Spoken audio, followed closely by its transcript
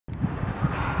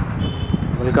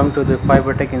Welcome to the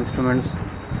Fibretec instruments.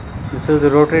 This is the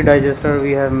rotary digester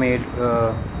we have made.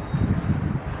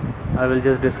 I will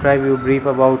just describe you brief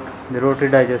about the rotary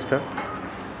digester.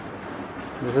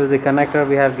 This is the connector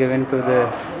we have given to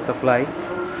the supply.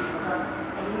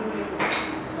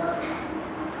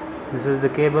 This is the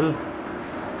cable.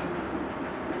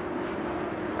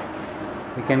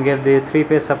 We can give the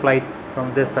three-phase supply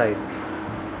from this side.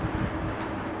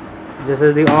 This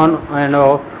is the on and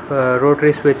off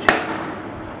rotary switch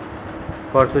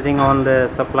for switching on the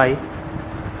supply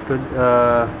to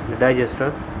the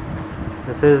digester.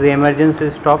 This is the emergency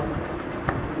stop.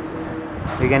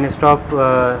 We can stop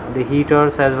the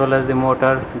heaters as well as the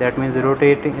motor. That means the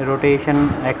rotation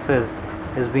axis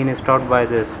is being stopped by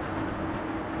this.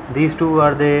 These two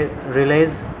are the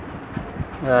relays,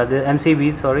 the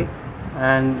MCBs, sorry,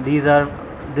 and this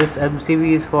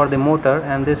MCB is for the motor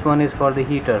and this one is for the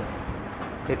heater.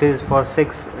 It is for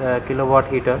 6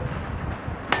 kilowatt heater.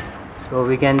 So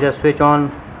we can just switch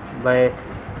on by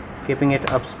keeping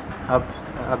it up,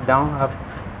 down, up,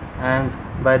 and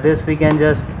by this we can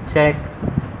just check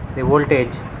the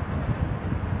voltage.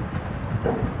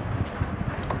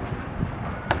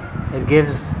 It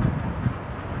gives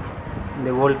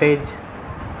the voltage.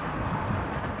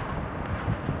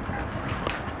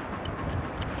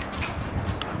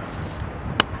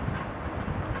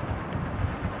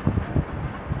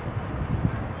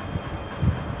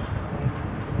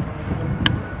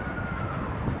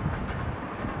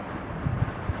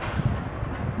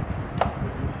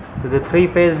 To the three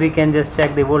phase we can just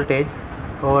check the voltage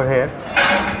over here.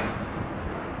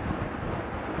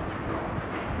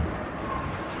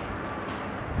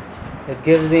 It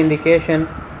gives the indication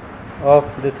of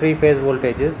the three phase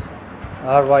voltages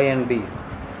R, Y and B.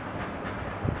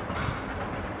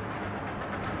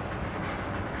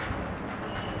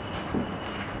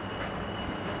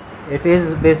 It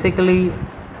is basically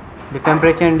the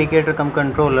temperature indicator cum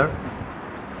controller,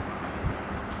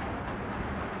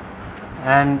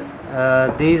 and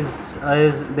these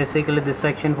is basically the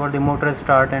section for the motor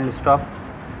start and stop,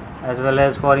 as well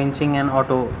as for inching and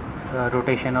auto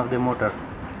rotation of the motor.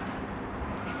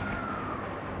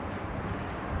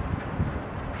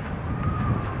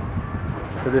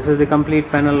 So this is the complete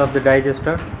panel of the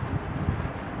digester.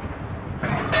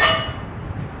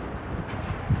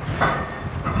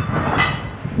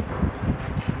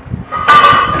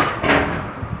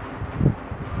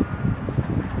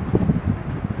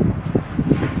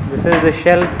 This is the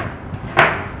shell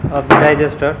of the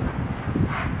digester.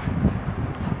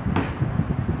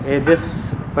 This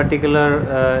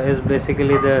particular is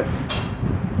basically the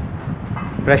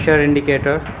pressure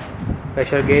indicator,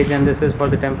 pressure gauge, and this is for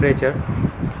the temperature,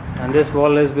 and this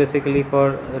valve is basically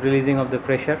for releasing of the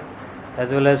pressure, as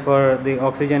well as for the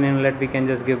oxygen inlet we can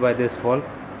just give by this valve.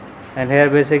 And here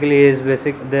basically is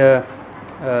the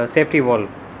safety valve.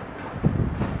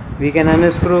 We can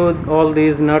unscrew all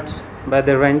these nuts by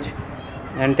the wrench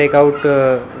and take out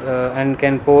and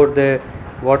can pour the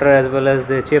water as well as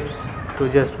the chips to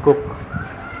just cook.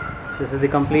 This is the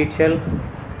complete shell,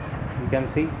 you can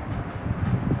see.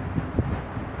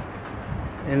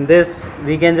 In this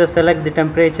we can just select the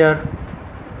temperature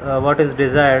what is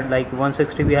desired, like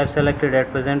 160 we have selected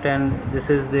at present, and this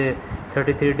is the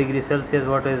 33 degrees Celsius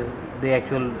what is the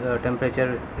actual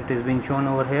temperature it is being shown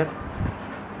over here.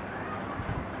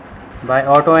 By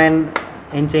auto and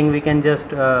inching we can just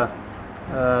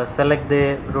select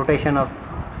the rotation of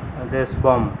this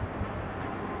bomb.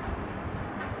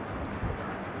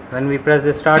 When we press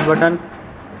the start button,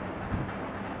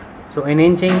 so in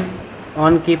inching,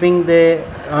 on keeping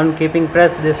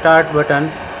press the start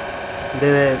button,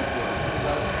 the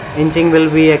inching will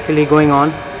be actually going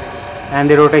on and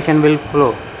the rotation will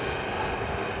flow.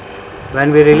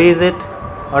 When we release it,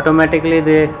 automatically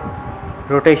the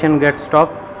rotation gets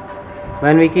stopped.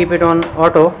 When we keep it on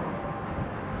auto,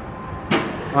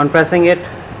 on pressing it,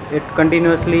 it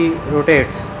continuously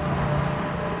rotates.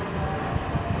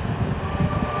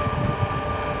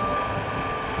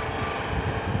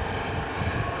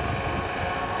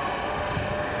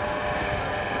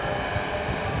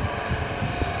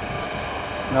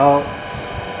 Now,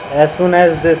 as soon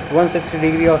as this 160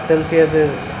 degree of Celsius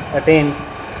is attained,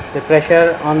 the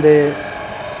pressure on the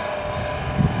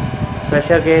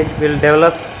pressure gauge will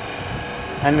develop,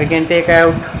 and we can take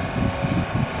out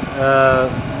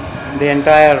the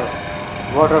entire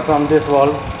water from this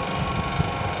valve.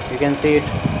 You can see it,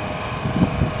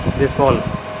 this valve.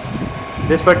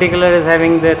 This particular is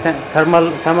having the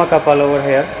thermocouple over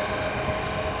here.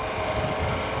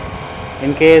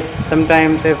 In case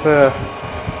sometimes if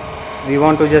we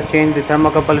want to just change the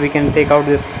thermocouple, we can take out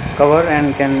this cover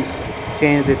and can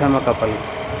change the thermocouple.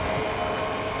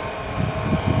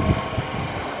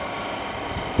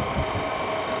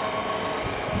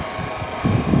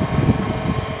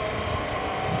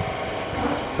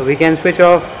 So we can switch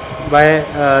off by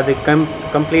the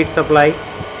complete supply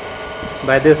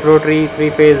by this rotary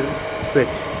 3-phase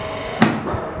switch.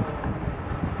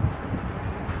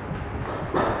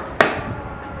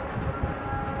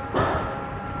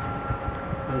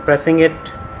 On pressing it,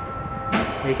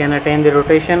 we can attain the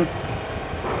rotation,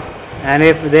 and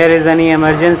if there is any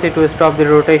emergency to stop the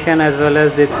rotation as well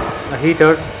as the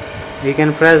heaters, we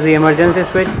can press the emergency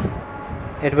switch.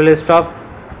 It will stop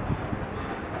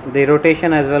the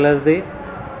rotation as well as the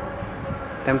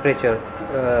temperature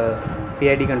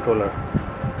PID controller.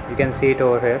 You can see it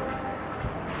over here.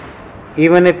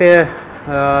 Even if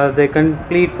the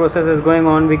complete process is going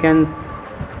on, we can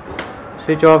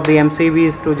switch off the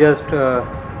MCBs to just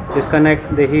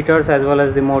disconnect the heaters as well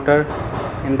as the motor.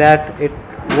 In that, it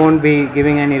won't be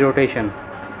giving any rotation.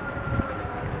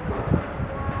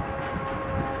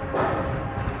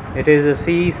 It is a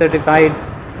CE certified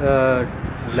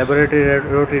laboratory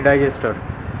rotary digester.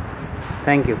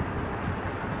 Thank you.